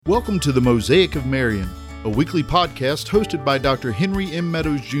Welcome to the Mosaic of Marion, a weekly podcast hosted by Dr. Henry M.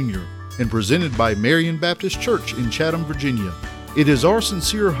 Meadows Jr. and presented by Marion Baptist Church in Chatham, Virginia. It is our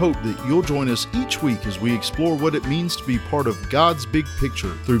sincere hope that you'll join us each week as we explore what it means to be part of God's big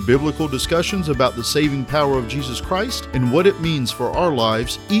picture through biblical discussions about the saving power of Jesus Christ and what it means for our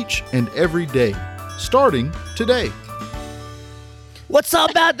lives each and every day, starting today. What's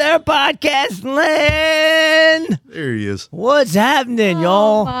up out there, podcast land? There he is. What's happening,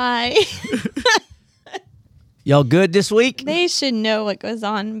 y'all? Oh my. Y'all good this week? They should know what goes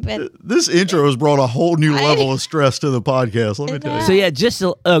on, but This intro has brought a whole new level of stress to the podcast, let me tell you. So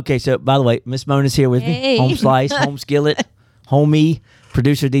yeah, so by the way, Miss Mona's here with me. Hey. Home Slice, Home Skillet, Homie,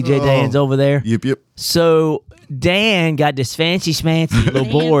 producer DJ Dan's over there. Yep. So Dan got this fancy schmancy little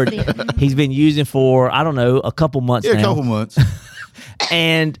board he's been using for, I don't know, a couple months now. Yeah, a couple months.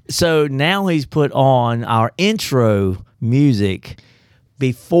 And so now he's put on our intro music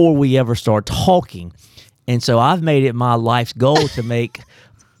before we ever start talking. And so I've made it my life's goal to make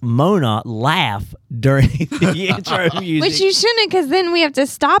Mona laugh during the intro music. which you shouldn't, because then we have to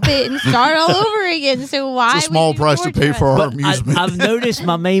stop it and start all over again. So why? It's a small would you price to pay for our But amusement. I've noticed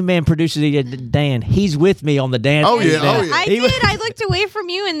my main man producer Dan. He's with me on the dance. Oh, yeah, now. oh, yeah. I did. I looked away from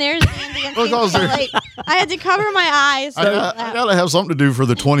you, and there's Andy. And Because so, there- like, I had to cover my eyes. I gotta have something to do for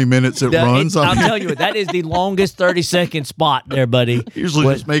the 20 minutes it runs. I'll tell you what, that is the longest 30-second spot there, buddy. Usually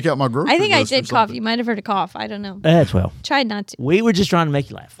What- just make out my grocery I think I list or did cough. something. You might have heard a cough. I don't know. That's well. Tried not to. We were just trying to make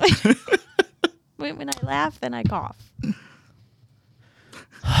you laugh. When I laugh, then I cough.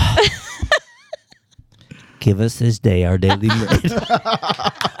 Give us this day our daily bread.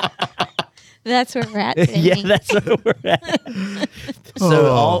 That's where we're at today. Yeah, that's where we're at. So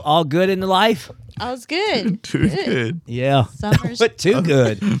all good in the life? I was good. Too good. Yeah. Summer's But too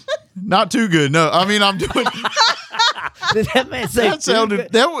good. Not too good. No, I mean I'm doing. Did that man say That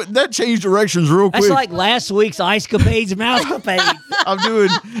sounded that changed directions real quick. That's like last week's ice capades and mouse capades.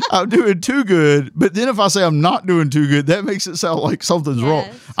 I'm doing too good, but then if I say I'm not doing too good, that makes it sound like something's wrong.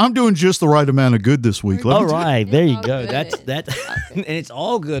 Yes. I'm doing just the right amount of good this week. Let All me tell you. right, there you all go. good. That's and it's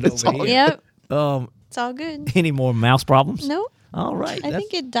all good It's over all here. Yep. It's It's all good. any more mouse problems? No, All right. I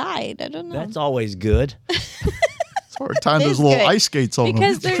think it died. I don't know. that's always good. It's hard to time It those is little good. ice skates on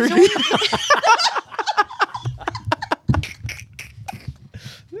because them. there's only,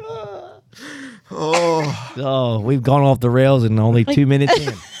 Oh, we've gone off the rails in only 2 minutes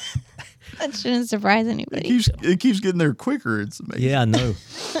in. that shouldn't surprise anybody. It keeps getting there quicker. It's amazing. Yeah, I know.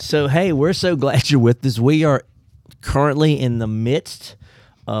 So, hey, we're so glad you're with us. We are currently in the midst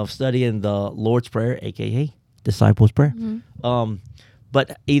of studying the Lord's Prayer, a.k.a. Disciples' Prayer.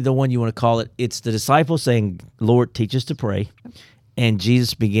 But either one you want to call it, it's the disciples saying, Lord, teach us to pray. And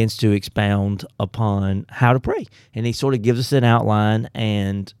Jesus begins to expound upon how to pray. And he sort of gives us an outline.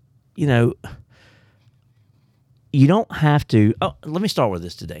 And, you know, you don't have to. Oh, let me start with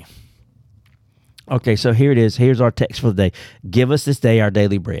this today. Okay, so here it is. Here's our text for the day. Give us this day our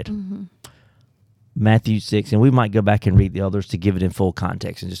daily bread. Matthew 6, and we might go back and read the others to give it in full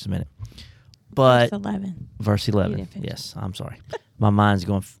context in just a minute. But Verse 11. verse You 11. didn't finish. Yes, I'm sorry. My mind's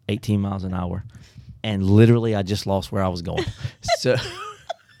going 18 miles an hour, and literally I just lost where I was going. So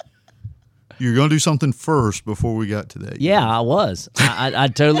You're going to do something first before we got to that. yeah, I was. I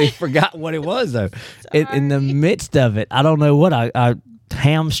totally forgot what it was though. In the midst of it, I don't know what I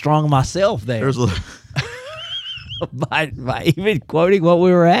hamstrung myself there. There's a, by even quoting what we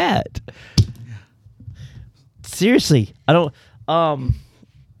were at. Seriously, I don't.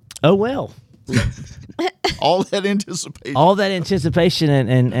 Oh well, all that anticipation. all that anticipation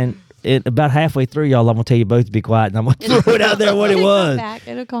and it, about halfway through, y'all, I'm gonna tell you both to be quiet, and I'm gonna throw it out there what it was.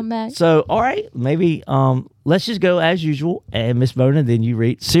 It'll come back. So, all right, maybe let's just go as usual. And Miss Mona, then you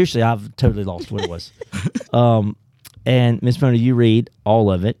read. Seriously, I've totally lost what it was. And Miss Mona, you read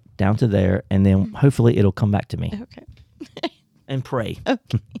all of it down to there, and then hopefully it'll come back to me Okay. and pray.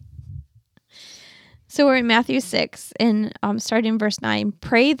 So we're in Matthew 6, and starting in verse 9.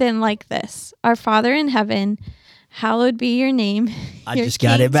 Pray then like this: Our Father in heaven, hallowed be your name. I Your just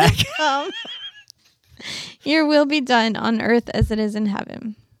got it kingdom back. come. Your will be done on earth as it is in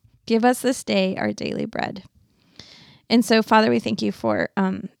heaven. Give us this day our daily bread. And so, Father, we thank you for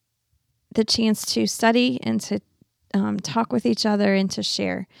the chance to study and to talk with each other and to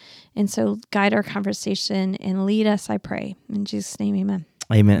share. And so guide our conversation and lead us, I pray. In Jesus' name, amen.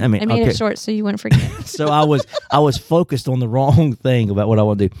 Amen. I mean, I made okay. it short so you wouldn't forget. So I was focused on the wrong thing about what I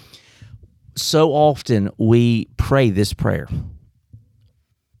want to do. So often we pray this prayer.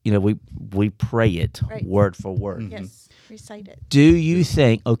 You know, we pray it Right. word for word. Yes, recite it. Do you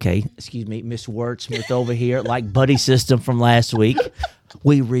think, okay, excuse me, Miss Wordsmith over here, like buddy system from last week.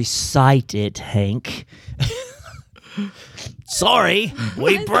 We recite it, Hank. Sorry,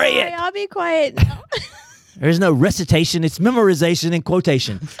 we I'm pray sorry, it. I'll be quiet now. There's no recitation. It's memorization and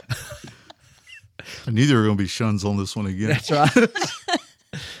quotation. And neither are going to be shuns on this one again. That's right.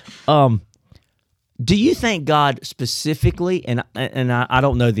 Do you think God specifically, and I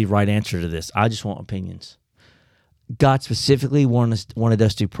don't know the right answer to this, I just want opinions. God specifically wanted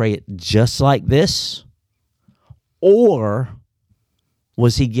us to pray it just like this? Or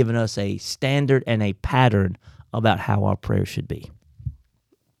was he giving us a standard and a pattern about how our prayer should be?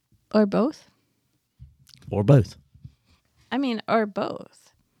 Or both. Or both. I mean, or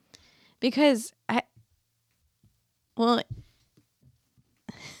both. Because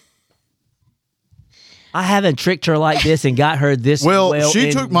I haven't tricked her like this and got her this Well, she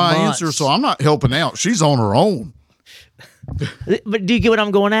in took my months. answer, so I'm not helping out. She's on her own. But do you get what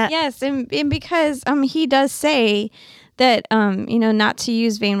I'm going at? yes, and because he does say that not to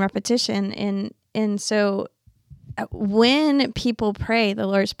use vain repetition, and so when people pray the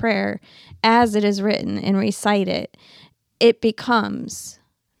Lord's Prayer as it is written and recite it, it becomes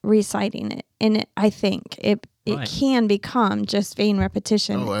reciting it, and I think it Right. can become just vain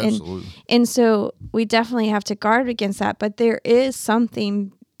repetition. Oh, absolutely. And so we definitely have to guard against that. But there is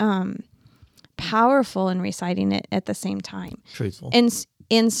something powerful in reciting it at the same time. Truthful.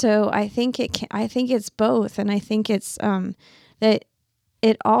 And so I think I think it's both, and I think it's that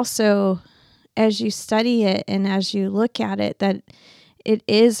it also, as you study it and as you look at it, that it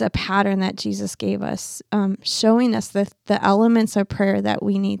is a pattern that Jesus gave us, showing us the elements of prayer that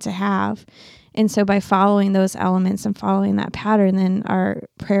we need to have. And so by following those elements and following that pattern, then our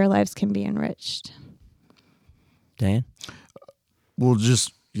prayer lives can be enriched. Dan? Well,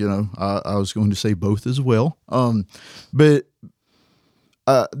 just, I was going to say both as well. But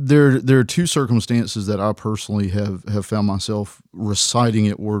there are two circumstances that I personally have found myself reciting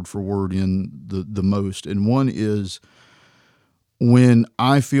it word for word in the most. And one is when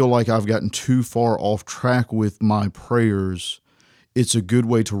I feel like I've gotten too far off track with my prayers. It's a good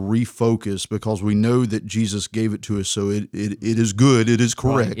way to refocus because we know that Jesus gave it to us, so it is good, it is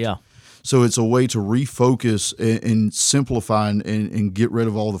correct. Right, yeah. So it's a way to refocus and simplify and get rid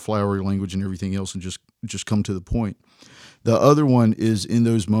of all the flowery language and everything else and just come to the point. The other one is in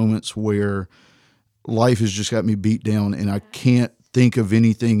those moments where life has just got me beat down and I can't think of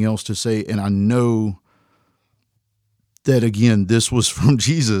anything else to say, and I know that, again, this was from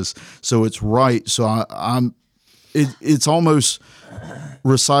Jesus, so it's right. So it's almost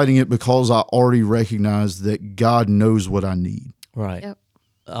reciting it because I already recognize that God knows what I need. Right. Yep.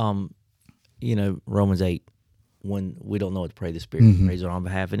 Romans 8, when we don't know what to pray, the Spirit prays on our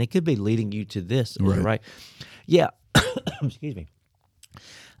behalf. And it could be leading you to this, right? Yeah. Excuse me.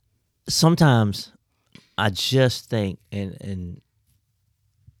 Sometimes I just think, and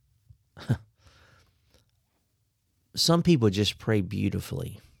some people just pray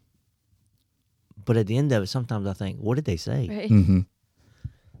beautifully. But at the end of it, sometimes I think, what did they say? Right. Mm-hmm.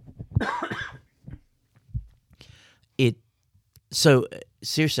 So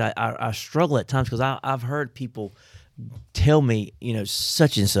seriously, I struggle at times because I've heard people tell me,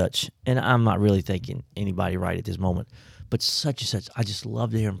 such and such, and I'm not really thinking anybody right at this moment, but such and such, I just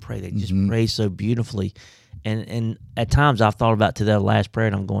love to hear them pray. They just pray so beautifully. And at times I've thought about to that last prayer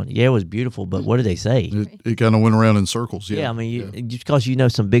and I'm going, yeah, it was beautiful, but what did they say? It kind of went around in circles. Yeah. Yeah, I mean, just because you know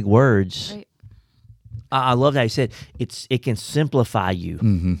some big words. Right. I love how you said it can simplify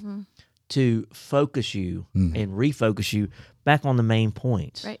you to focus you and refocus you back on the main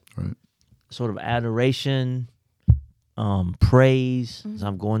points. Right. Right. Sort of adoration, praise. So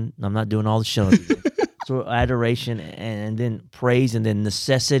I'm not doing all the showing. Sort of adoration and then praise and then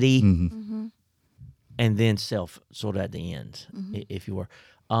necessity and then self sort of at the end, if you were.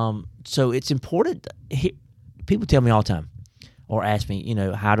 So it's important. People tell me all the time or ask me,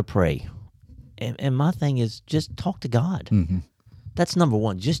 how to pray. And my thing is just talk to God. That's number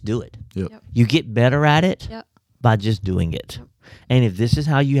one. Just do it. Yep. Yep. You get better at it Yep. by just doing it. And if this is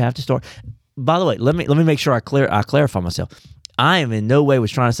how you have to start, by the way, let me make sure I clarify myself. I am in no way was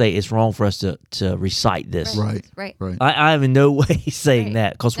trying to say it's wrong for us to right this. Right. Right. Right. I am in no way saying Right.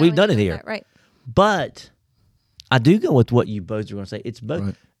 that because No, we've done it doing here. that, right. But I do go with what you both are going to say. It's both.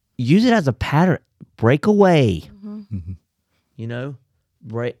 Right. Use it as a pattern. Break away.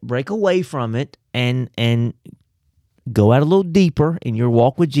 Break away from it and go out a little deeper in your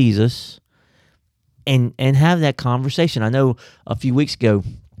walk with Jesus and have that conversation. I know a few weeks ago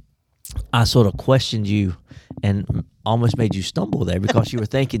I sort of questioned you and almost made you stumble there because you were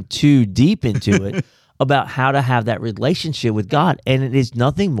thinking too deep into it about how to have that relationship with God. And it is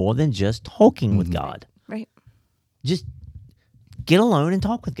nothing more than just talking with God. Right. Just get alone and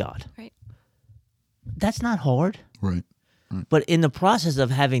talk with God. Right. That's not hard. Right. But in the process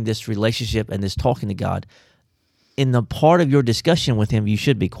of having this relationship and this talking to God, in the part of your discussion with him, you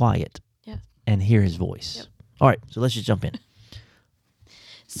should be quiet Yeah. and hear his voice. Yep. All right, so let's just jump in.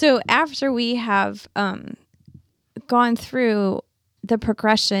 So after we have gone through the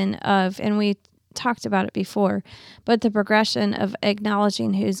progression of, and we talked about it before, but the progression of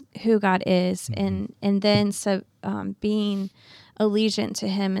acknowledging who God is, and then being allegiant to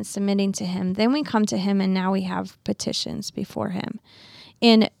him and submitting to him, then we come to him, and now we have petitions before him.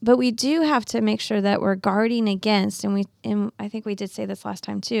 But we do have to make sure that we're guarding against, and I think we did say this last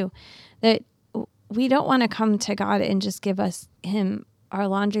time too, that we don't want to come to God and just give him our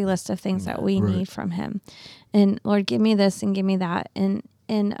laundry list of things that we need from him. And Lord, give me this and give me that. And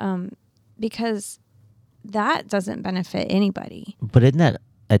because that doesn't benefit anybody. But isn't that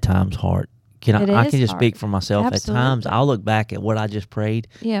at times hard? I can just speak for myself. Absolutely. At times, I'll look back at what I just prayed,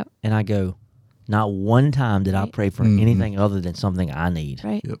 Yeah. and I go, not one time did I pray for anything other than something I need.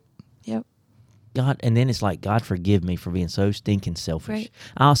 Right. Yep. God, and then it's like, God, forgive me for being so stinking selfish. Right.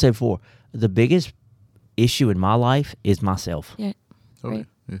 I'll say before, the biggest issue in my life is myself. Yeah. Okay. Right.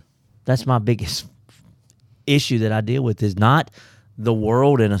 Yeah. That's my biggest issue that I deal with, is not the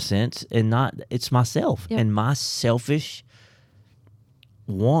world in a sense, and it's myself and my selfish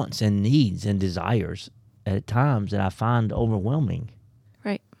wants and needs and desires at times that I find overwhelming.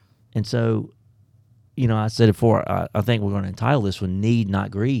 Right. And so, I said it before, I think we're going to entitle this one Need,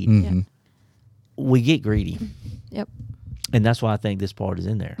 Not Greed. Mm-hmm. Yeah. We get greedy. Yep. And that's why I think this part is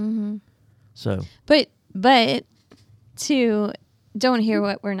in there. Mm-hmm. So, But to don't hear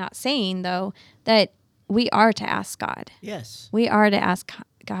what we're not saying, though, that we are to ask God. yes. We are to ask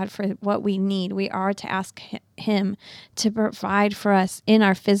God for what we need. We are to ask him to provide for us in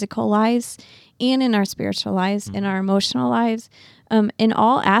our physical lives and in our spiritual lives, in our emotional lives, in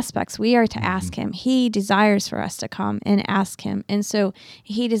all aspects. We are to ask him. He desires for us to come and ask him. And so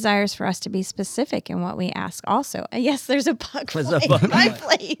he desires for us to be specific in what we ask also. Yes, there's a bug There's a flying bug. on my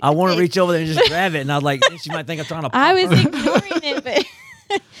plate. I want to reach over there and just grab it, and I was like, she might think I'm trying to pop I was her. ignoring it,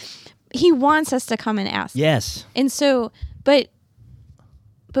 but he wants us to come and ask. Yes. And so, but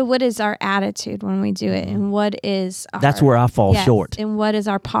what is our attitude when we do it? And what is That's where I fall short. And what is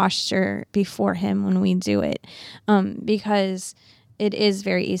our posture before him when we do it? Because it is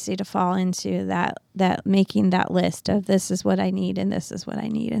very easy to fall into that making that list of this is what I need, and this is what I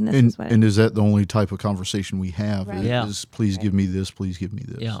need, and this is what I And need. is that the only type of conversation we have? Right. Yeah. Is please give me this, please give me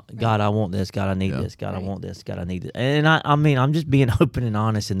this. Yeah, God, I want this. God, I need Yeah. this. God, I Right. want this. God, I need this. And I mean, I'm just being open and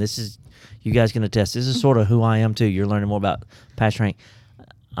honest, and this is, you guys can attest, this is sort of who I am too. You're learning more about Pastor Hank.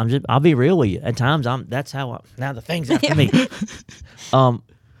 I'll be real with you. At times, now the thing's after me.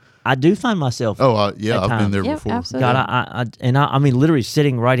 I do find myself. Oh, yeah, At I've been times. there Yep, before. absolutely. God, I mean, literally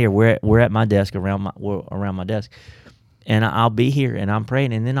sitting right here. We're at my desk around my desk, and I'll be here and I'm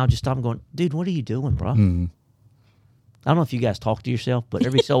praying, and then I'll just stop and going, dude, what are you doing, bro? Mhm. I don't know if you guys talk to yourself, but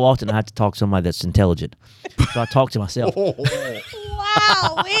every so often I have to talk to somebody that's intelligent. So I talk to myself.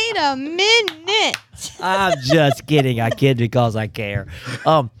 Wow, wait a minute. I'm just kidding. I kid because I care.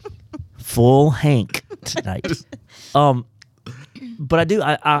 Full Hank tonight. But I do.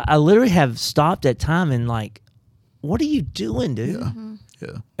 I literally have stopped at time and like, what are you doing, dude?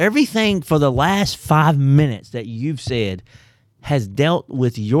 Yeah. Everything for the last 5 minutes that you've said has dealt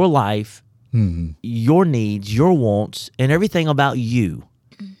with your life, Mhm. your needs, your wants, and everything about you.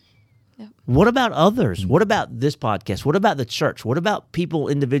 Yep. What about others? What about this podcast? What about the church? What about people,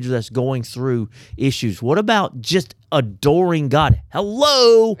 individuals that's going through issues? What about just adoring God?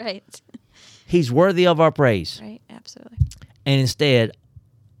 Hello. Right. He's worthy of our praise. Right. Absolutely. And instead,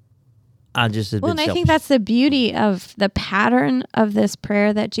 I just have Well, been and I selfish. think that's the beauty of the pattern of this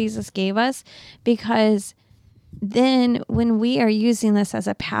prayer that Jesus gave us, because then when we are using this as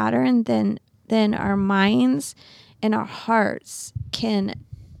a pattern, then our minds and our hearts can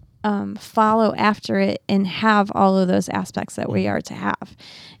follow after it and have all of those aspects that we are to have.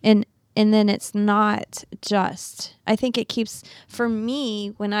 And then it's not just, I think it keeps, for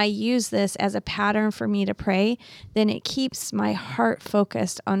me, when I use this as a pattern for me to pray, then it keeps my heart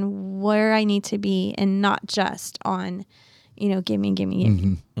focused on where I need to be and not just on, gimme, gimme,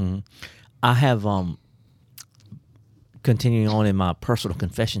 gimme. Mm-hmm. I have continuing on in my personal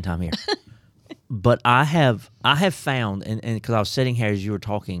confession time here. But I have found, and because I was sitting here as you were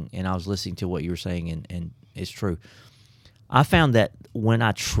talking and I was listening to what you were saying, and it's true. I found that when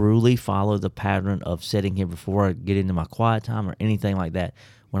I truly follow the pattern of sitting here before I get into my quiet time or anything like that,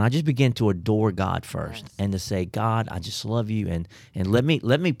 when I just begin to adore God first and to say, God, I just love you, and let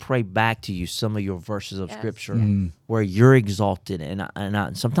me pray back to you some of your verses of Scripture where you're exalted, and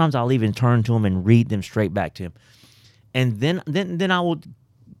I sometimes I'll even turn to Him and read them straight back to Him, and then I will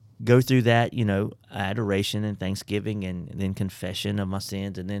go through that, adoration and thanksgiving, and then confession of my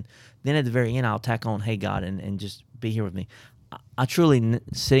sins, and then at the very end I'll tack on, hey God, and just be here with me. I truly,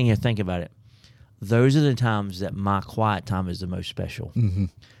 sitting here thinking about it, those are the times that my quiet time is the most special.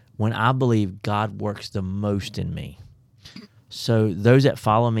 When I believe God works the most in me. So those that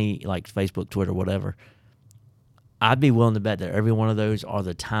follow me, like Facebook, Twitter, whatever, I'd be willing to bet that every one of those are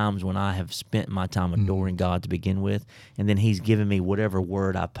the times when I have spent my time adoring God to begin with, and then He's given me whatever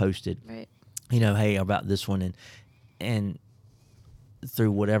word I posted. Right. Hey, about this one, and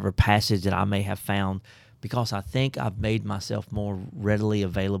through whatever passage that I may have found, because I think I've made myself more readily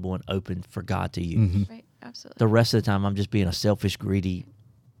available and open for God to use. Right, absolutely. The rest of the time, I'm just being a selfish, greedy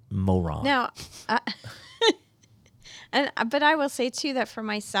moron. Now, but I will say too that for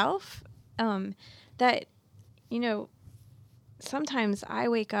myself, that sometimes I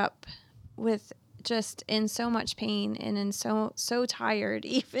wake up with just in so much pain and in so tired,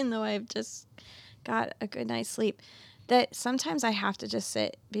 even though I've just got a good night's sleep, that sometimes I have to just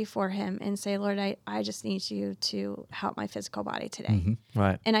sit before Him and say, Lord, I just need you to help my physical body today.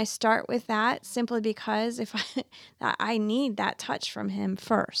 Right. And I start with that simply because I need that touch from Him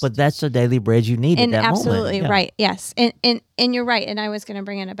first. But that's the daily bread you need at that absolutely moment. Right. Yes. And you're right. And I was going to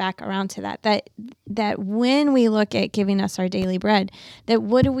bring it back around to that when we look at giving us our daily bread, that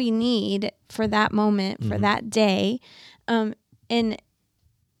what do we need for that moment, for that day,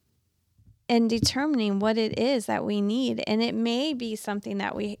 and determining what it is that we need. And it may be something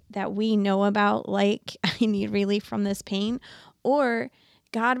that we know about, like I need relief from this pain, or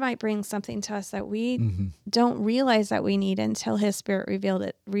God might bring something to us that we don't realize that we need until His Spirit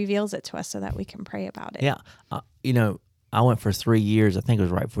reveals it to us so that we can pray about it. Yeah. I went for 3 years. I think it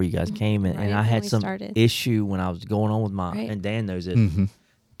was right before you guys came, and I had some issue when I was going on with my, and Dan knows it,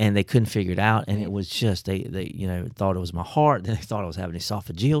 and they couldn't figure it out, and it was just they thought it was my heart, then they thought I was having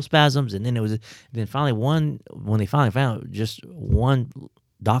esophageal spasms, and then finally when they finally found it, just one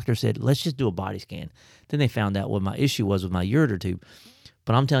doctor said, let's just do a body scan. Then they found out what my issue was with my ureter tube.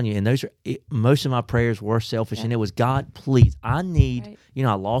 But I'm telling you, and most of my prayers were selfish, and it was, God, please, I need,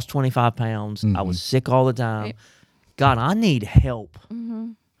 I lost 25 pounds, I was sick all the time, God, I need help.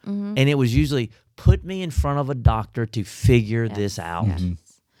 And it was usually, put me in front of a doctor to figure this out.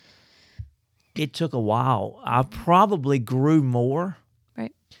 It took a while. I probably grew more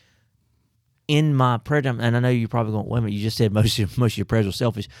in my prayer time. And I know you're probably going, wait a minute, you just said most of your prayers were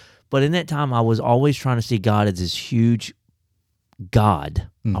selfish. But in that time, I was always trying to see God as this huge God.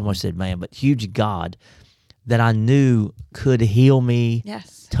 I almost said man, but huge God that I knew could heal me,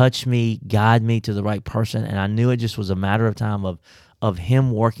 touch me, guide me to the right person. And I knew it just was a matter of time of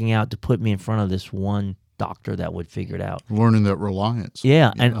Him working out to put me in front of this one doctor that would figure it out. Learning that reliance.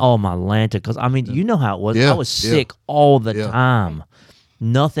 Yeah, and oh my Lanta, because you know how it was. I was sick all the time.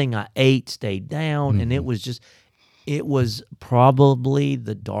 Nothing I ate stayed down, and it was probably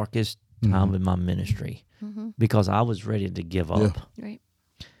the darkest time in my ministry because I was ready to give up. Right.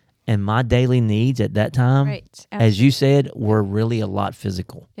 And my daily needs at that time, as you said, were really a lot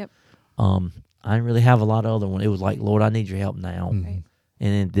physical. Yep. I didn't really have a lot of other one. It was like, Lord, I need your help now. And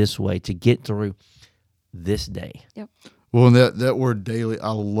in this way to get through this day. Yep. Well, and that word daily,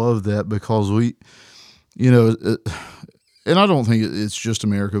 I love that because we, and I don't think it's just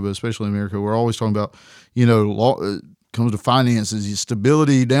America, but especially America, we're always talking about, law, comes to finances,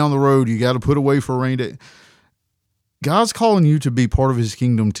 stability down the road, you got to put away for a rainy day. God's calling you to be part of His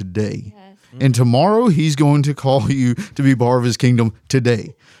kingdom today. Yes. And tomorrow He's going to call you to be part of His kingdom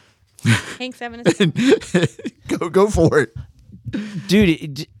today. Hank 7 Go for it.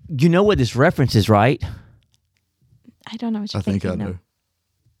 Dude, you know what this reference is, right? I don't know what you're thinking. I think I know.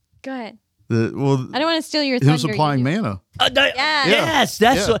 Go ahead. I don't want to steal your thunder. Him supplying manna. Yes,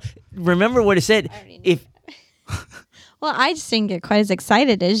 that's what. Remember what it said. Well, I just didn't get quite as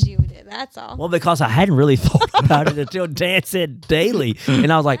excited as you did. That's all. Well, because I hadn't really thought about it until Dan said daily,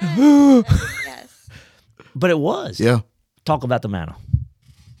 and I was like, yes. But it was. Yeah. Talk about the manna.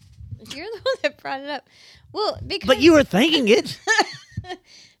 You're the one that brought it up. Well, but you were thinking it.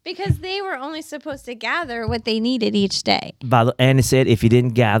 Because they were only supposed to gather what they needed each day. And it said if you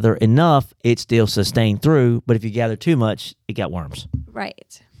didn't gather enough, it still sustained through. But if you gather too much, it got worms.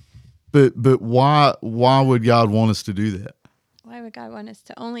 Right. But why would God want us to do that? Why would God want us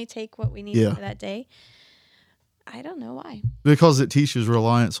to only take what we need for that day? I don't know why. Because it teaches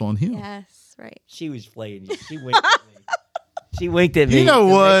reliance on Him. Yes, right. She was playing you. She winked at me. She winked at me. You know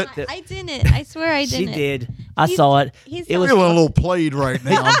what? I didn't. I swear I She didn't. did. I saw it. He's It I'm was feeling a little played right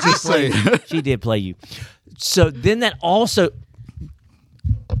now. I'm just saying. She did play you. So then that also,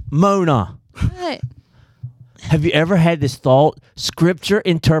 Mona, What? have you ever had this thought? Scripture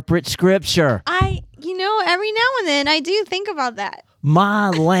interprets Scripture. Every now and then I do think about that.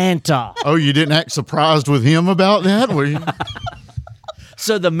 My Lanta. Oh, you didn't act surprised with him about that, were you?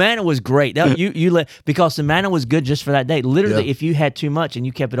 So the manna was great. That, you let because the manna was good just for that day. Literally, Yeah. if you had too much and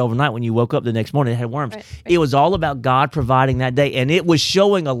you kept it overnight, when you woke up the next morning, it had worms. Right. It was all about God providing that day, and it was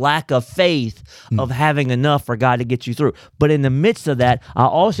showing a lack of faith of having enough for God to get you through. But in the midst of that, I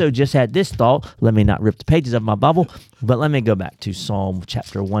also just had this thought. Let me not rip the pages of my Bible, but let me go back to Psalm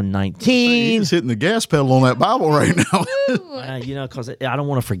chapter 119. He's hitting the gas pedal on that Bible right now. Because I don't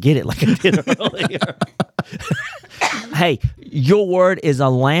want to forget it like I did earlier. Hey, your word is a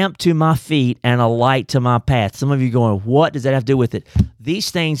lamp to my feet and a light to my path. Some of you going, what does that have to do with it? These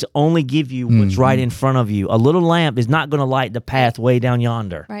things only give you what's right in front of you. A little lamp is not going to light the path way down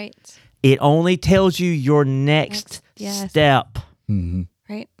yonder. Right. It only tells you your next Yes. step.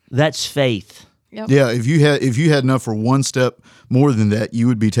 Right. That's faith. Yep. Yeah, if you had enough for one step more than that, you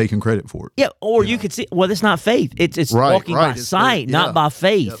would be taking credit for it. Yeah, or you could see, well, it's not faith. It's Right, walking by it's sight, faith, not yeah. by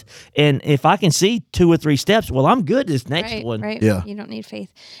faith. And if I can see 2 or 3 steps, well, I'm good this next Right. one. Right. Yeah. You don't need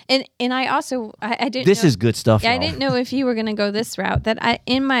faith. And I also I didn't. This know, is good stuff, Yeah, y'all. I didn't know if you were going to go this route. That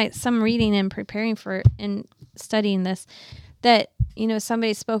in some reading and preparing for and studying this, that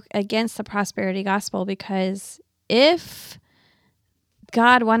somebody spoke against the prosperity gospel, because if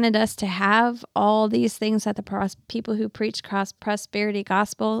God wanted us to have all these things that the people who preach prosperity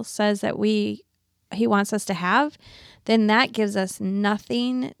gospel says that He wants us to have, then that gives us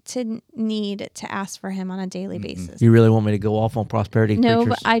nothing to need to ask for Him on a daily basis. You really want me to go off on prosperity No,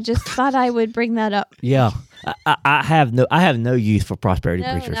 preachers? but I just thought I would bring that up. Yeah, I have no use for prosperity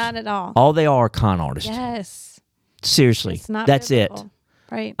No, preachers. not at all. All they are con artists. Yes, Seriously, it's not. that's biblical.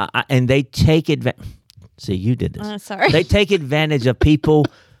 Right. it. And they take advantage. See, you did this. Sorry. They take advantage of people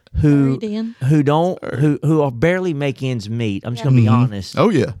who Sorry, Dan. who are barely make ends meet. I'm just going to be honest. Oh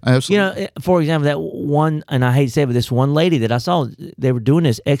yeah, absolutely. For example, that one, and I hate to say it, but this one lady that I saw, they were doing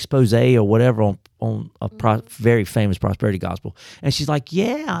this expose or whatever on a very famous prosperity gospel, and she's like,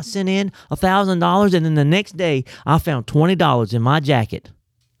 "Yeah, I sent in $1,000, and then the next day I found $20 in my jacket."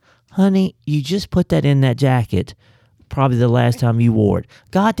 Honey, you just put that in that jacket, probably the last time you wore it.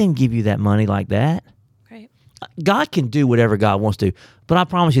 God didn't give you that money like that. Right. God can do whatever God wants to, but I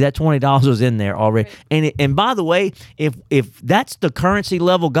promise you that $20 was in there already. Right. And by the way, if that's the currency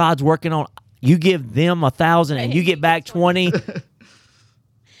level God's working on, you give them 1,000 and you get back 20.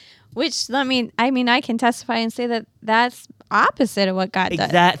 Which I mean, I can testify and say that that's opposite of what God does.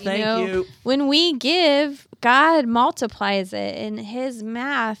 Exactly. Thank you. When we give, God multiplies it, and His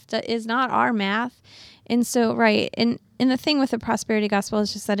math is not our math. And so, right, and the thing with the prosperity gospel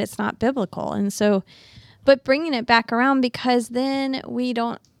is just that it's not biblical. And so, but bringing it back around, because then we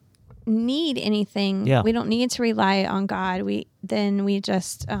don't need anything. Yeah. We don't need to rely on God. We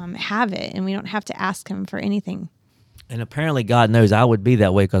just have it, and we don't have to ask Him for anything. And apparently God knows I would be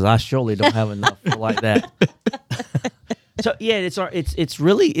that way because I surely don't have enough like that. So yeah,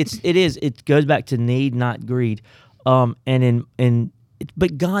 it goes back to need, not greed.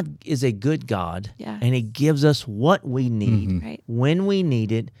 But God is a good God, Yes. and He gives us what we need, Right. when we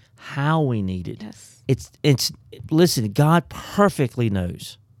need it, how we need it. Yes. Listen, God perfectly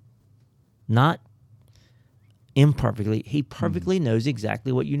knows, not imperfectly. He perfectly knows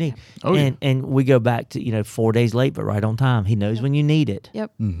exactly what you need. Oh, yeah. And we go back to 4 days late, but right on time. He knows when you need it.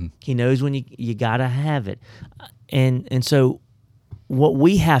 Yep. He knows when you gotta have it, and so what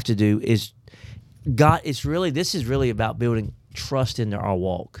we have to do is this is really about building trust into our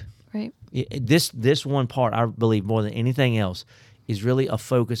walk. Right. This one part, I believe, more than anything else, is really a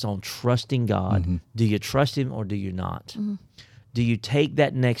focus on trusting God. Do you trust Him or do you not? Do you take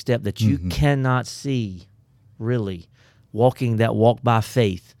that next step that you cannot see, really, walking that walk by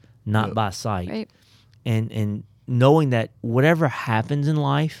faith, not by sight? Right. And knowing that whatever happens in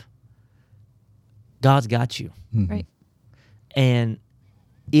life, God's got you. Right. And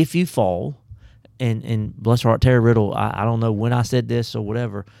if you fall, and bless her heart, Terry Riddle, I don't know when I said this or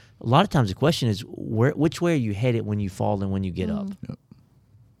whatever, a lot of times the question is, which way are you headed when you fall and when you get up? Yep.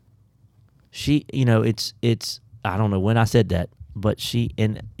 She, it's I don't know when I said that, but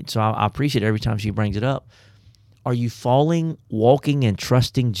so I appreciate it every time she brings it up. Are you falling, walking, and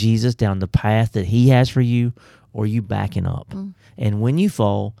trusting Jesus down the path that He has for you, or are you backing up? And when you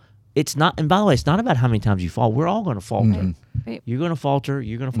fall, it's not, and by the way, it's not about how many times you fall. We're all going to falter. Mm-hmm. Right. You're going to falter.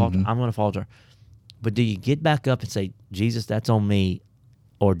 You're going to falter. I'm going to falter. But do you get back up and say, Jesus, that's on me?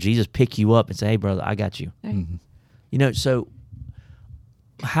 Or Jesus pick you up and say, hey, brother, I got you. Right. You know, so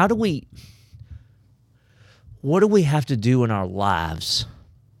what do we have to do in our lives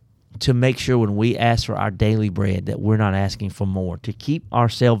to make sure when we ask for our daily bread that we're not asking for more, to keep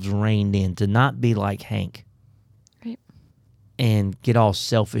ourselves reined in, to not be like Hank Right. and get all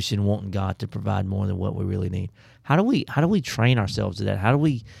selfish and wanting God to provide more than what we really need? How do we train ourselves to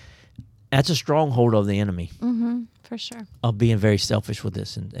that? That's a stronghold of the enemy, For sure. of being very selfish with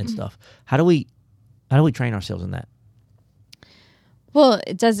this and stuff. How do we train ourselves in that? Well,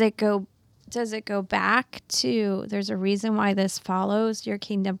 does it go back to, there's a reason why this follows, your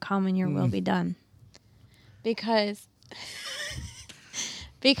kingdom come and your will be done. Because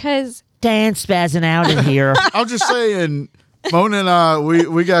Dan spazzing out in here. I'm just saying, Mona and I,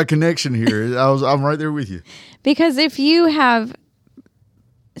 we got a connection here. I'm right there with you. Because if you have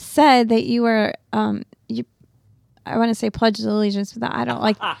said that you were, I want to say pledge allegiance, but I don't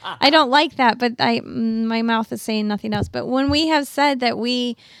like that. But my mouth is saying nothing else. But when we have said that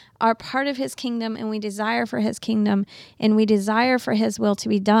we are part of His kingdom and we desire for His kingdom and we desire for His will to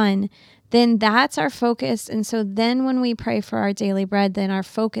be done, then that's our focus. And so then when we pray for our daily bread, then our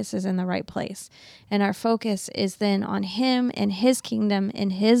focus is in the right place. And our focus is then on Him and His kingdom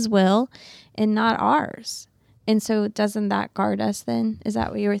and His will and not ours. And so doesn't that guard us then? Is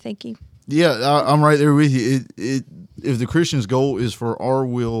that what you were thinking? Yeah, I'm right there with you. If the Christian's goal is for our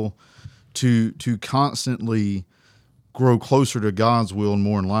will to constantly grow closer to God's will and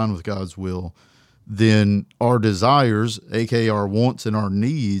more in line with God's will, then our desires, aka our wants and our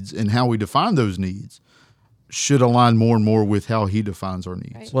needs, and how we define those needs, should align more and more with how He defines our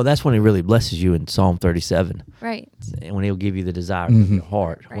needs. Right. Well, that's when He really blesses you in Psalm 37. Right. And when He'll give you the desires of your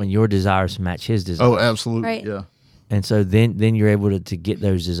heart, Right. when your desires match His desires. Oh, absolutely. Right. Yeah. And so then you're able to get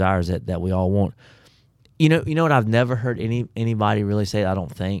those desires that we all want. You know what I've never heard anybody really say, I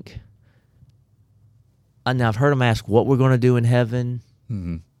don't think? Now, I've heard them ask what we're going to do in heaven.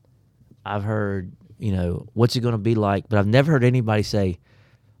 Mm-hmm. I've heard, what's it going to be like? But I've never heard anybody say,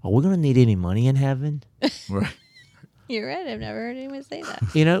 are we going to need any money in heaven? Right. You're right. I've never heard anyone say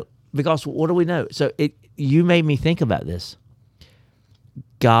that. Because what do we know? So you made me think about this.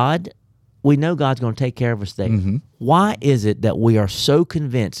 We know God's going to take care of us there. Mm-hmm. Why is it that we are so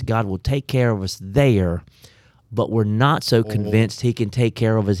convinced God will take care of us there, but we're not so convinced He can take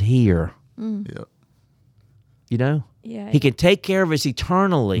care of us here? Yeah. Yeah. He can take care of us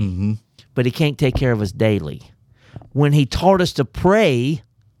eternally, but He can't take care of us daily. When He taught us to pray,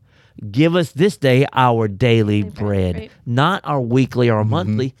 give us this day our daily bread, right. not our weekly or our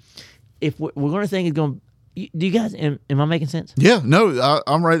monthly. If we're going to think it's going to, do you guys, am I making sense? Yeah. No,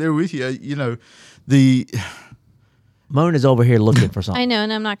 I'm right there with you. Mona's over here looking for something. I know,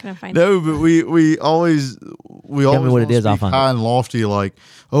 and I'm not going to find it. No, but we always me what it is, I'll find high it. and lofty, like,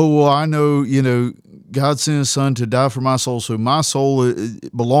 oh well, I know, God sent His Son to die for my soul, so my soul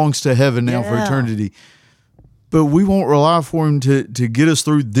it belongs to heaven now for Yeah. eternity. But we won't rely for Him to get us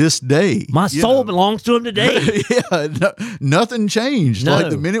through this day. My soul belongs to Him today. Nothing changed. No. Like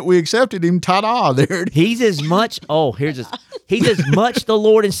the minute we accepted Him, ta-da, there it is. He's as much, He's as much the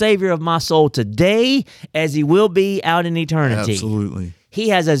Lord and Savior of my soul today as He will be out in eternity. Absolutely. He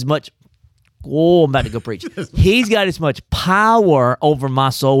has as much, I'm about to go preach. He's got as much power over my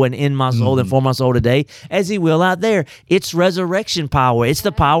soul and in my soul and for my soul today as He will out there. It's resurrection power. It's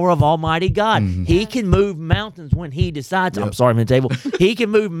the power of Almighty God. He can move mountains when He decides. I'm sorry, I'm in the table. He can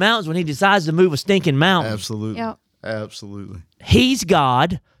move mountains when He decides to move a stinking mountain. Absolutely. Yep. Absolutely. He's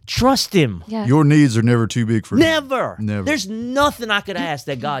God. Trust Him. Yeah. Your needs are never too big for Him. Never. Never. There's nothing I could ask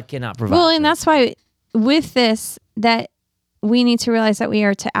that God cannot provide. Well, and that's why with this, that we need to realize that we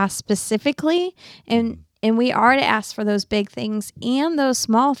are to ask specifically, and we are to ask for those big things and those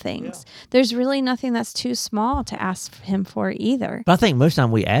small things. There's really nothing that's too small to ask Him for either. But I think most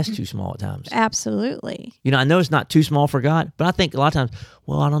time we ask too small at times. Absolutely. I know it's not too small for God, but I think a lot of times,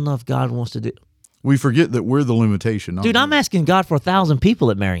 I don't know if God wants to do. We forget that we're the limitation. Dude, I'm asking God for 1,000 people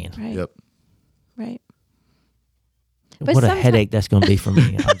at Marion. Right. Yep. Right. But What a sometimes- headache that's going to be for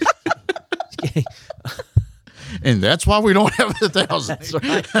me. I'm just kidding. And that's why we don't have 1,000. That's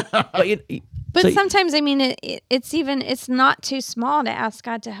right. But But so- sometimes, I mean, it's not too small to ask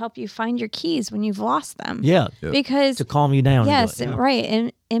God to help you find your keys when you've lost them. yeah, Because to calm you down. yes, and do it.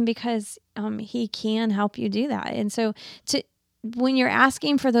 right, and because He can help you do that, and so when you're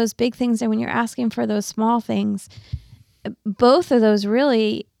asking for those big things and when you're asking for those small things, both of those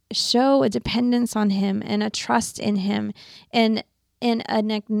really show a dependence on Him and a trust in Him, and in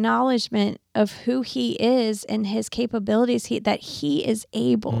an acknowledgement of who he is and his capabilities, that he is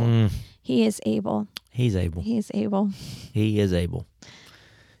able. He is able. He's able. He is able. He is able.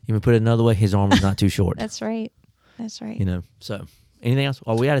 You can put it another way, his arm is not too short. That's right. That's right. You know, so anything else?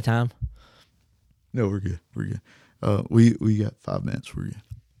 Are we out of time? No, we're good. We're good. We got 5 minutes. We're good.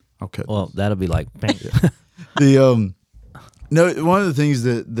 I'll cut. Well, that'll be like, bang. No, one of the things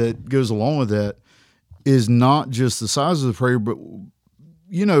that goes along with that is not just the size of the prayer, but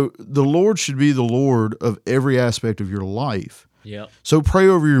the Lord should be the Lord of every aspect of your life. Yeah. So pray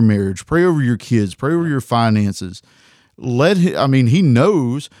over your marriage, pray over your kids, pray over your finances. He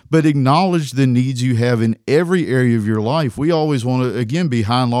knows, but acknowledge the needs you have in every area of your life. We always want to, again, be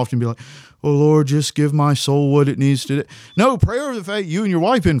high and lofty and be like, oh, Lord, just give my soul what it needs to do. No, pray over the fact you and your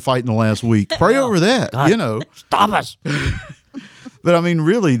wife been fighting the last week. Pray over that, God, Stop us. But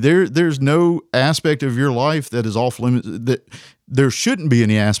really, there's no aspect of your life that is off limits. That there shouldn't be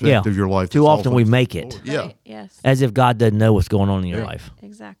any aspect of your life. Too often we make it. Yeah. Right, yes. As if God doesn't know what's going on in your life.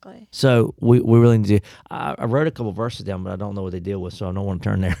 Exactly. So we really need to do. I wrote a couple verses down, but I don't know what they deal with, so I don't want to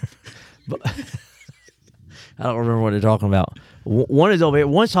turn there. But I don't remember what they're talking about. One is over here.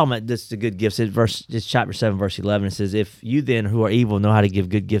 One's talking about this, the good gifts. It's chapter 7, verse 11. It says, if you then who are evil know how to give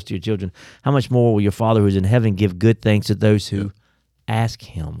good gifts to your children, how much more will your Father who is in heaven give good things to those who ask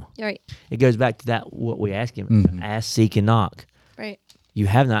him? Right. It goes back to that, what we ask him. Ask, seek, and knock. Right. You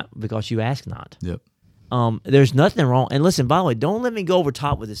have not because you ask not. Yep. There's nothing wrong. And listen, by the way, don't let me go over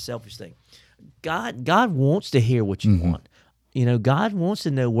top with this selfish thing. God wants to hear what you want. God wants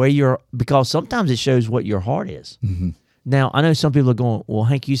to know where you're, because sometimes it shows what your heart is. Now, I know some people are going, well,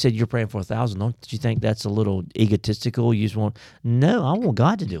 Hank, you said you're praying for 1,000. Don't you think that's a little egotistical? You just want, no, I want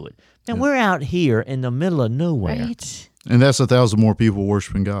God to do it. And we're out here in the middle of nowhere. Right. And that's 1,000 more people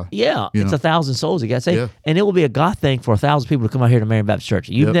worshiping God. Yeah, it's 1,000 souls, you got to say. Yeah. And it will be a God thing for 1,000 people to come out here to Marion Baptist Church.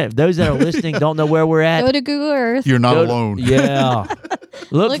 Those that are listening don't know where we're at. Go to Google Earth. You're not alone. Yeah.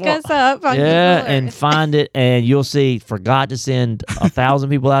 Look us up on Google and Earth. find it, and you'll see for God to send 1,000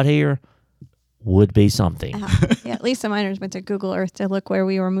 people out here would be something. Yeah, Lisa Miners went to Google Earth to look where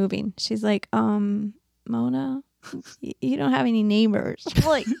we were moving. She's like, Mona, you don't have any neighbors. I'm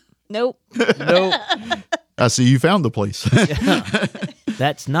like, nope. Nope. I see you found the place.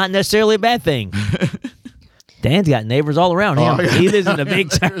 That's not necessarily a bad thing. Dan's got neighbors all around him. yeah. He lives in the big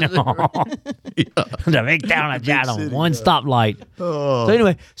town. The big town of Chatham. One stoplight. Oh. So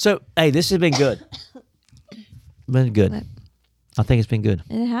anyway, hey, this has been good. Been good. What? I think it's been good.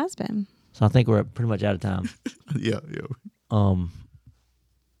 It has been. So I think we're pretty much out of time. Yeah. I'm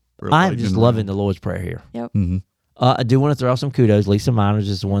just loving the Lord's Prayer here. Yep. I do want to throw out some kudos. Lisa Miners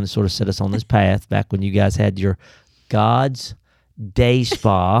is the one that sort of set us on this path back when you guys had your God's Day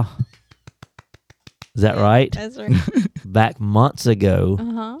Spa. Is that right? That's right. Back months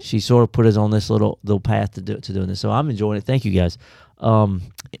ago, she sort of put us on this little path to doing this. So I'm enjoying it. Thank you guys.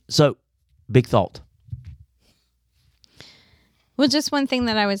 So big thought. Well, just one thing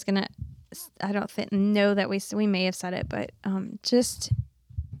that I was gonna, I don't know that we may have said it, but just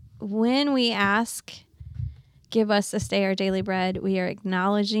when we ask, give us this day our daily bread, we are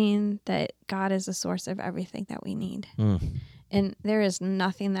acknowledging that God is the source of everything that we need. And there is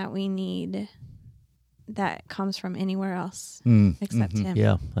nothing that we need that comes from anywhere else except Him.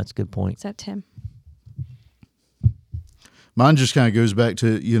 Yeah, that's a good point. Except Him. Mine just kind of goes back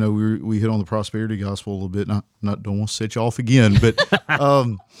to, we hit on the prosperity gospel a little bit. Not don't want to set you off again, but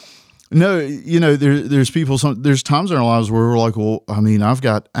no, there's people. There's times in our lives where we're like, well, I've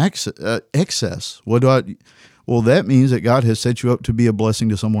got excess. What do I? Well, that means that God has set you up to be a blessing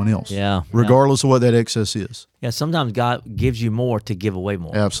to someone else. Yeah. Regardless of what that excess is. Yeah. Sometimes God gives you more to give away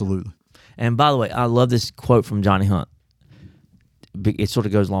more. Absolutely. And by the way, I love this quote from Johnny Hunt. It sort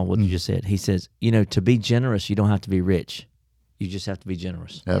of goes along with what you just said. He says, to be generous, you don't have to be rich. You just have to be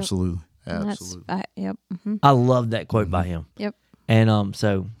generous. Absolutely. And Absolutely. Yep. I love that quote by him. Yep. And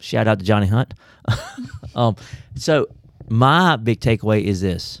so shout out to Johnny Hunt. So my big takeaway is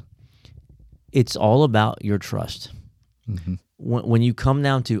this. It's all about your trust. When you come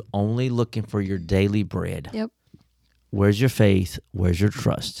down to only looking for your daily bread, Yep. where's your faith? Where's your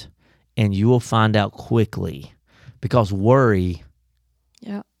trust? And you will find out quickly, because worry,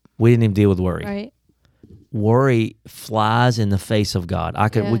 Yep. we didn't even deal with worry. Right. Worry flies in the face of God.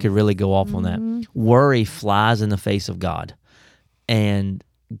 We could really go off on that. Worry flies in the face of God. And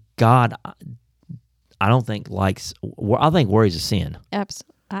God, I don't think likes, I think worry is a sin. Absolutely.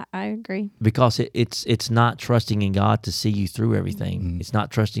 I agree. Because it's not trusting in God to see you through everything. It's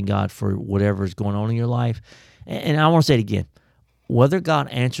not trusting God for whatever is going on in your life. And I want to say it again. Whether God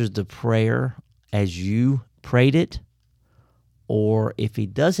answers the prayer as you prayed it or if he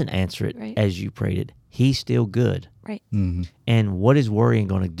doesn't answer it Right. as you prayed it, he's still good. Right. And what is worrying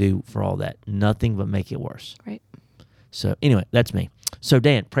going to do for all that? Nothing but make it worse. Right. So anyway, that's me. So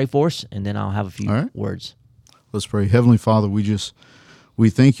Dan, pray for us, and then I'll have a few All right. words. Let's pray. Heavenly Father, we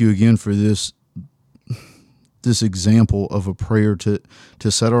thank you again for this example of a prayer to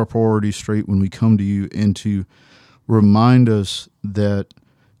set our priorities straight when we come to you, and to remind us that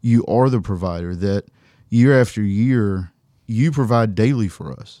you are the provider, that year after year you provide daily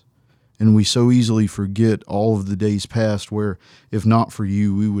for us. And we so easily forget all of the days past where, if not for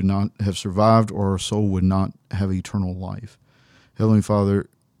you, we would not have survived, or our soul would not have eternal life. Heavenly Father,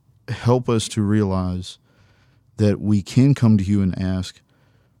 help us to realize that we can come to you and ask,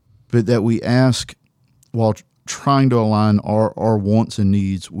 but that we ask while trying to align our wants and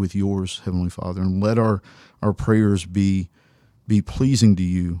needs with yours, Heavenly Father, and let our prayers be pleasing to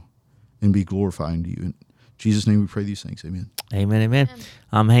you and be glorifying to you. In Jesus' name we pray these things. Amen. Amen, amen.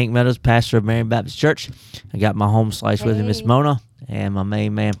 I'm Hank Meadows, pastor of Marion Baptist Church. I got my home slice with me, Miss Mona, and my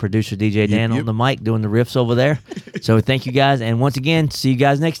main man, producer DJ Dan on the mic doing the riffs over there. So thank you guys, and once again, see you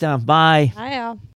guys next time. Bye. Hi, y'all.